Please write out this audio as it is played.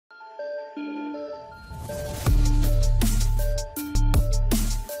Hello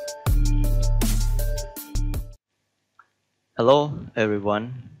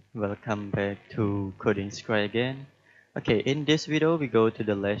everyone, welcome back to Coding Square again. Okay, in this video we go to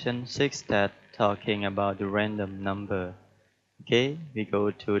the lesson 6 that talking about the random number. Okay, we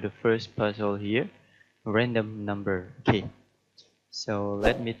go to the first puzzle here, random number. Okay, so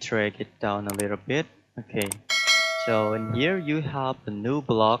let me drag it down a little bit. Okay, so in here you have a new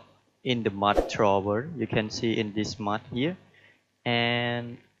block in the mud drawer. You can see in this mud here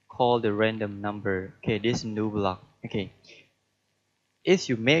and call the random number. Okay, this new block. Okay. If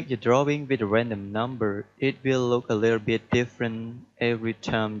you make your drawing with a random number, it will look a little bit different every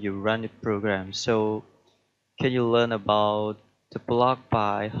time you run the program. So, can you learn about the block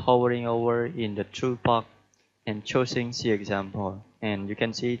by hovering over in the true block and choosing the example? And you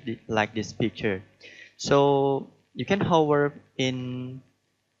can see like this picture. So, you can hover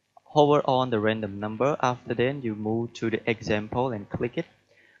on the random number. After that, you move to the example and click it.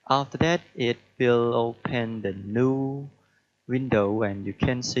 After that, it will open the new window and you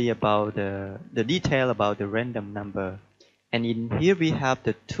can see about the detail about the random number. And in here we have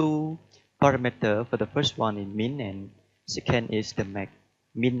the two parameter. For the first one is min and second is the max,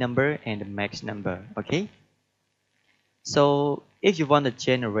 min number and the max number. Okay, so if you want to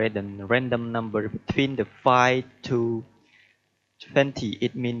generate a random number between the 5 to 20,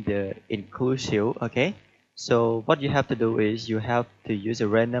 it means the inclusive. Okay, so what you have to do is you have to use a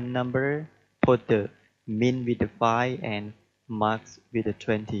random number, put the min with the 5 and max with the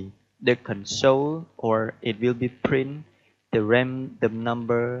 20. The console or it will be print the random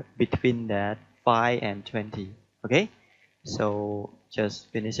number between that 5 and 20. Okay, so just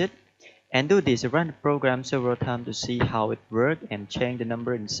finish it and do this. Run the program several times to see how it works and change the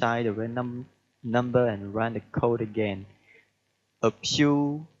number inside the random number and run the code again a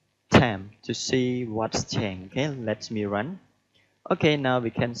few times to see what's changed. Okay, let me run. Okay, now we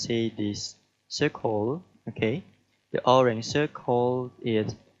can see this circle. Okay, the orange circle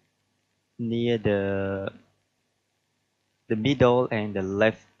is near the middle and the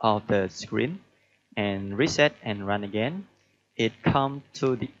left of the screen, and reset and run again. It comes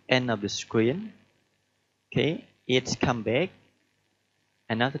to the end of the screen. Okay, it's come back,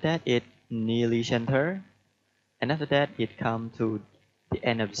 and after that it nearly center, and after that it comes to the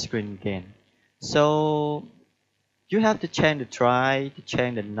end of the screen again. So you have to try to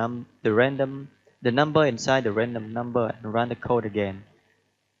change the number inside the random number and run the code again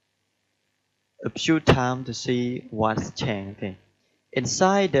a few times to see what's changed. Okay,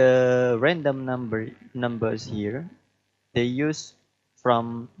 inside the random numbers here, they use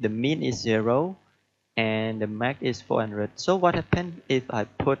from the min is 0 and the max is 400. So what happens if I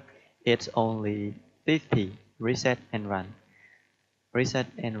put it's only 50? Reset and run. Reset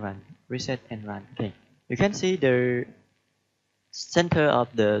and run. Reset and run. Okay, you can see the center of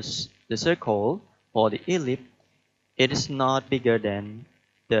the circle or the ellipse. It is not bigger than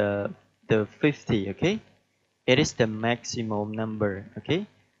the 50. Okay, it is the maximum number. Okay,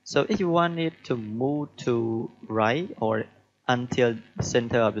 so if you want it to move to right or until the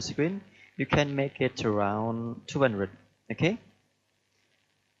center of the screen, you can make it around 200. Okay,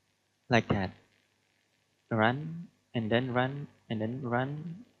 like that. Run and then run and then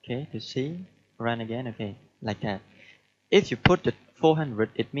run. Okay, to see, run again. Okay, like that. If you put the 400,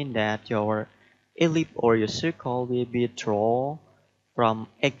 it means that your ellipse or your circle will be drawn from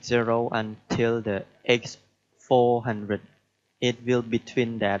x0 until the x400. It will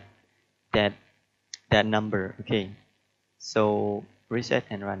between that number. Okay, so reset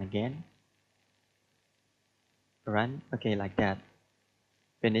and run again. Run. Okay, like that.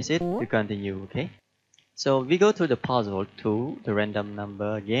 Finish it. You continue. Okay. So we go to the puzzle 2, the random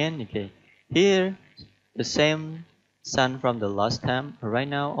number again. Okay, here the same sun from the last time. Right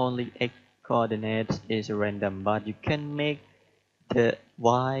now only x coordinate is random, but you can make the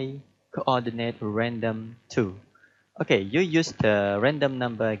y coordinate random too. Okay, you use the random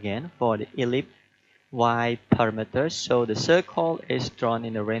number again for the ellipse y parameters, so the circle is drawn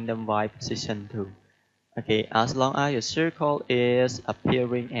in a random y position too. Okay, as long as your circle is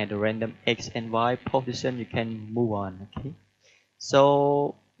appearing at a random x and y position, you can move on. Okay,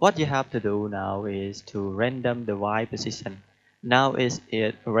 so what you have to do now is to random the y position. Now is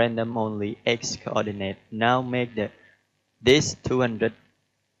it random only x coordinate. Now make this 200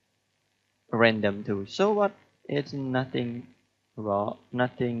 random too. So what? It's nothing raw,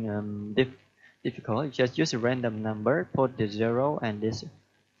 nothing difficult. You just use a random number, put the 0 and this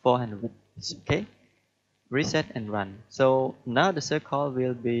 400. Okay. Reset and run. So now the circle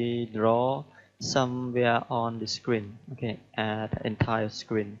will be drawn somewhere on the screen. Okay, at the entire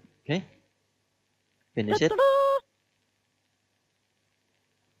screen. Okay, Finish it.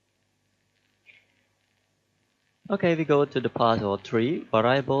 Okay, we go to the puzzle 3,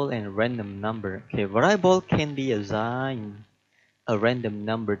 variable and random number. Okay, variable can be assigned a random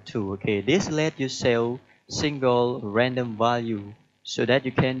number too. Okay, this let you save single random value so that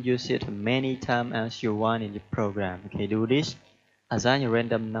you can use it many times as you want in the program. Okay, do this. Assign a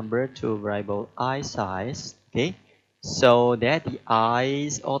random number to variable I size. Okay, so that the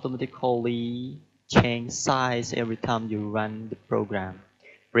eyes automatically change size every time you run the program.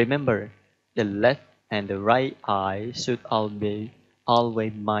 Remember, the left and the right eye should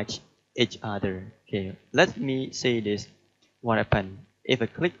always match each other. Okay, let me say this. What happened? If I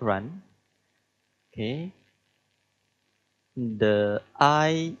click run, okay, the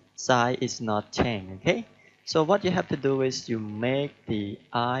eye size is not changed. Okay, so what you have to do is you make the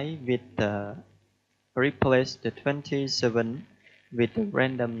eye with the replace the 27 with a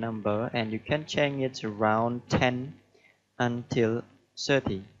random number, and you can change it around 10 until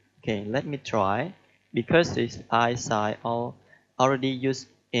 30. Okay, let me try. Because this eye size already used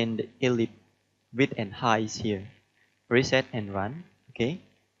in the ellipse width and height is here. Reset and run. Okay,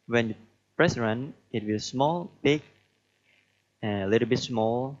 when you press run, it will small, big, a little bit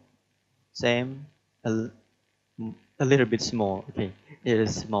small, same, a, a little bit small. Okay, it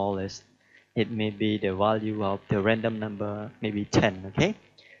is smallest. It may be the value of the random number, maybe 10. Okay,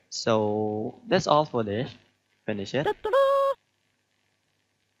 so that's all for this. Finish it.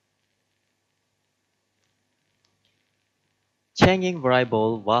 Changing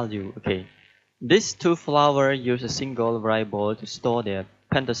variable value. Okay, these two flowers use a single variable to store their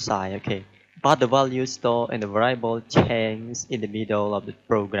pentaside. Okay, but the value stored in the variable changes in the middle of the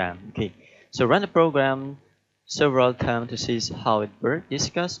program. Okay, so run the program several times to see how it works.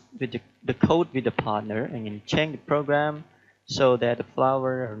 Discuss with the code with the partner and then change the program so that the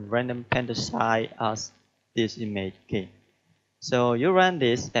flower and random pentaside as this image. Okay, so you run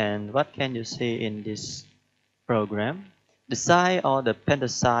this and what can you see in this program? The size or the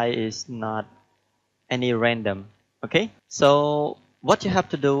pentaside is not any random. Okay, so what you have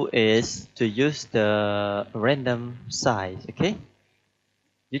to do is to use the random size. Okay,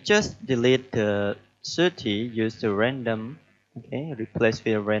 you just delete the 30, use the random. Okay, replace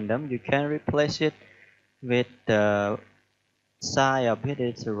with random. You can replace it with the size of it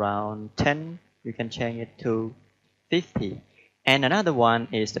is around 10. You can change it to 50. And another one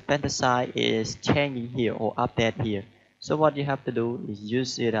is the pentaside is changing here or update here. So what you have to do is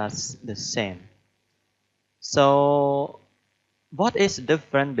use it as the same. So what is the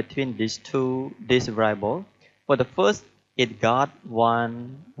difference between these variables? For the first, it got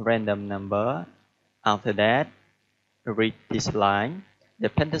one random number. After that, read this line. The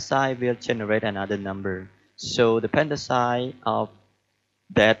pentaside will generate another number. So the pentaside of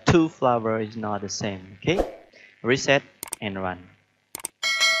that two flowers is not the same. Okay, reset and run.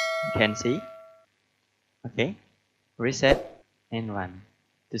 You can see. Okay, reset and run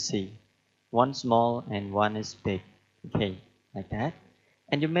to see. One small and one is big. Okay, like that.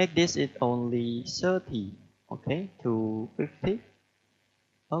 And you make this it only 30. Okay, to 50.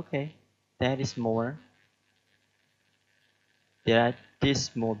 Okay, that is more. That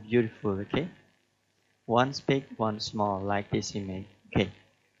is more beautiful. Okay, one's big, one small, like this image. Okay,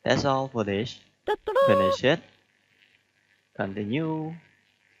 that's all for this. Finish it. Continue.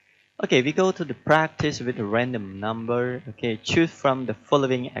 Okay, we go to the practice with a random number. Okay, choose from the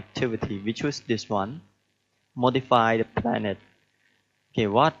following activity. We choose this one. Modify the planet. Okay,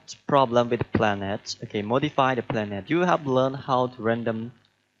 what problem with the planet? Okay, modify the planet. You have learned how to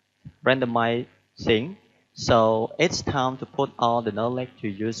randomize things. So it's time to put all the knowledge you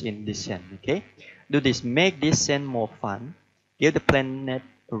use in design. Okay, do this. Make design more fun. Give the planet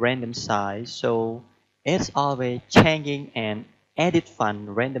a random size so it's always changing and edit fun.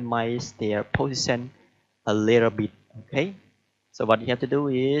 Randomize their position a little bit. Okay, so what you have to do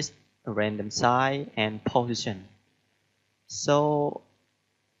is a random size and position. So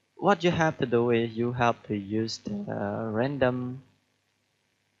what you have to do is you have to use the random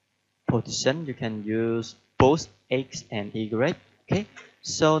position. You can use both x and y. Okay,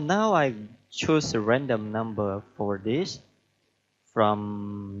 so now I choose a random number for this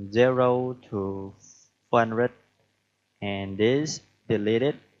from 0 to 400, and this delete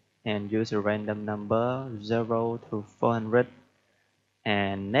it and use a random number 0 to 400.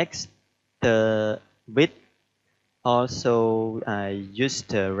 And next, the width also I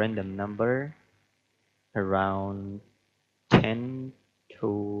used a random number around 10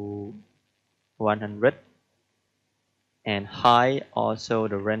 to 100, and high also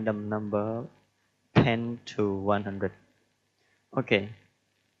the random number 10 to 100. Okay,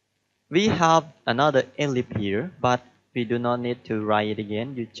 We have another ellipse here, but we do not need to write it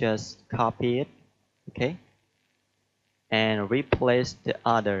again. You just copy it, okay, and replace the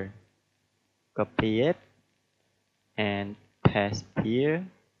other. Copy it and paste here,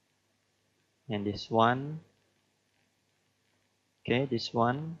 and this one, okay, this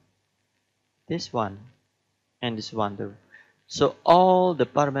one, and this one too. So all the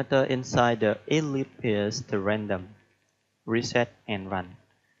parameter inside the ellipse is the random. Reset and run.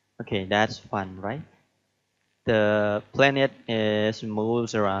 Okay, that's fun, right? The planet is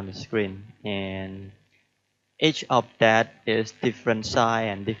moves around the screen, and each of that is different size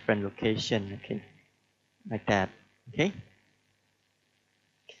and different location. Okay, like that. Okay,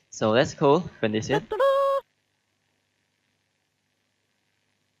 so that's cool. Finish it.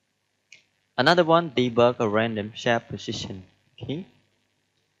 Another one, debug a random shape position. Okay.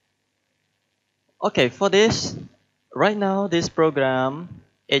 Okay, for this, right now this program,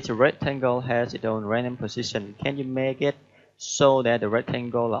 each rectangle has its own random position. Can you make it so that the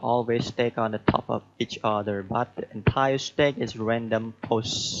rectangle are always stacked on the top of each other, but the entire stack is random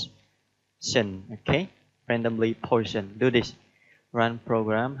position? Okay, randomly position. Do this. Run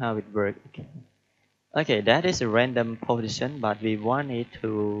program. How it works? Okay. Okay, that is a random position, but we want it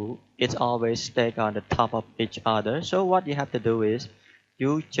to, it's always stacked on the top of each other. So what you have to do is,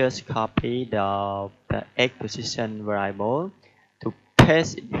 you just copy the x position variable to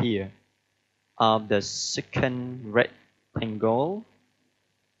paste it here of the second rectangle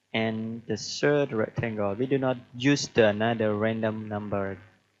and the third rectangle. We do not use the another random number.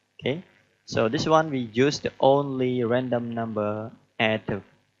 Okay, so this one we use the only random number at the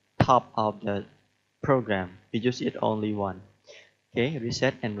top of the program. We use it only one. Okay,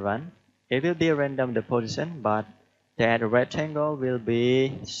 reset and run. It will be a random the position, but that rectangle will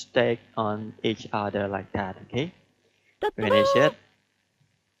be stacked on each other like that. Okay, finish it.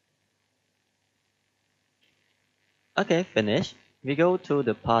 Okay, finish. We go to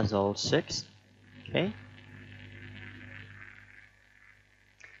the puzzle 6. Okay.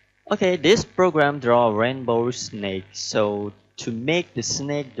 Okay, this program draw a rainbow snake. So to make the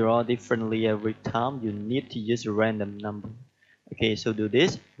snake draw differently every time, you need to use a random number. Okay, so do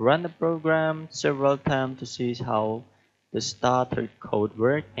this. Run the program several times to see how the starter code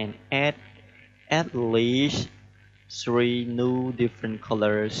works, and add at least 3 new different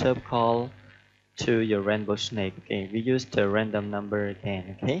color circle to your rainbow snake. Okay, we use the random number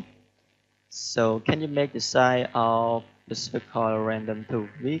again. Okay, so can you make the size of the circle random too?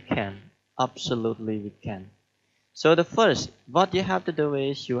 We can. Absolutely we can. So the first, what you have to do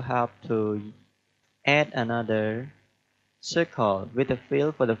is you have to add another circle with the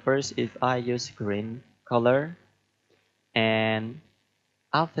fill. For the first, if I use green color, and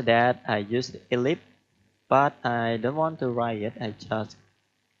after that I use the ellipse, but I don't want to write it. I just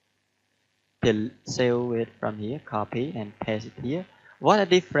save it from here, copy and paste it here. What the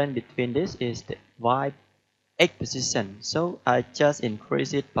difference between this is the y x position. So I just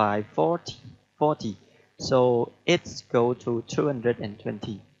increase it by 40. So it's go to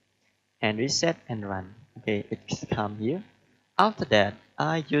 220 and reset and run. Okay, it's come here. After that,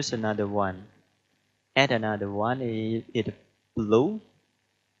 I use another one. Add another one is blue,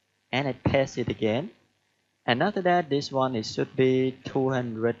 and I paste it again. And after that, this one it should be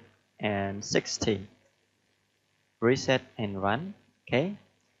 260. Reset and run. Okay,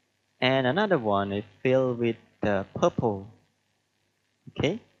 and another one is filled with the purple.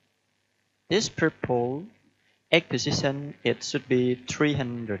 Okay, this purple x position it should be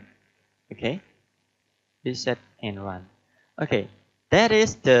 300. Okay, reset and run. Okay, that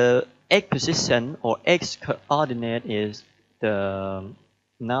is the x position or x coordinate is the,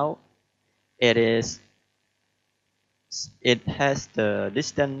 now it is, it has the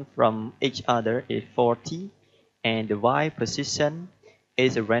distance from each other is 40, and the y position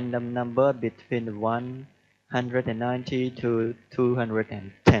is a random number between 190 to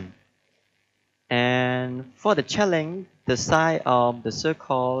 210. And for the challenge, the size of the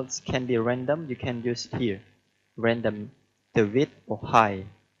circles can be random. You can use here, random, the width or height.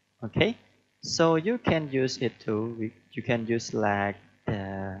 Okay, so you can use it too. You can use like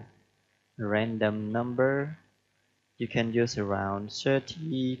the random number. You can use around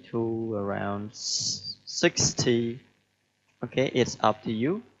 30 to around 60. Okay, it's up to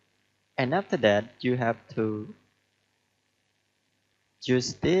you. And after that, you have to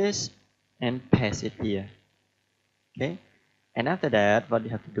use this and paste it here. Okay, and after that, what you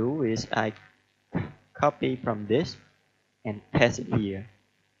have to do is I copy from this and paste it here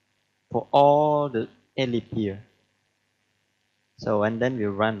for all the ellipse here. So and then we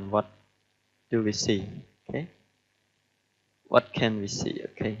run, what do we see? Okay, what can we see?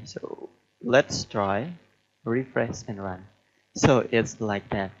 Okay, so let's try refresh and run. So it's like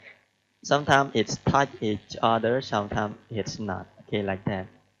that. Sometimes it's touch each other, sometimes it's not. Okay, like that.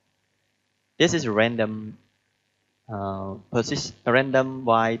 This is random position, random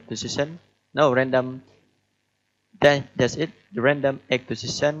y position. No, random. That's it. The random x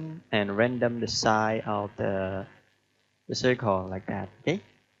position and random the size of the circle like that. Okay.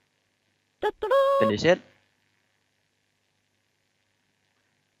 Finish it.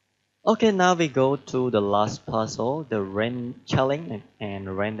 Okay, now we go to the last puzzle, the challenge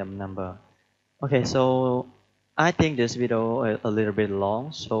and random number. Okay, so I think this video is a little bit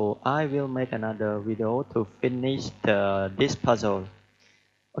long, so I will make another video to finish this puzzle.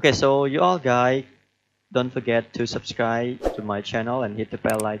 Okay, so you all guys don't forget to subscribe to my channel and hit the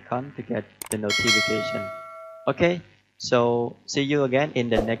bell icon to get the notification. Okay, so see you again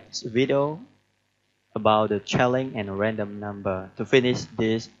in the next video about the challenge and random number to finish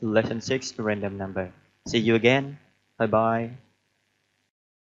this lesson 6 random number. See you again. Bye bye.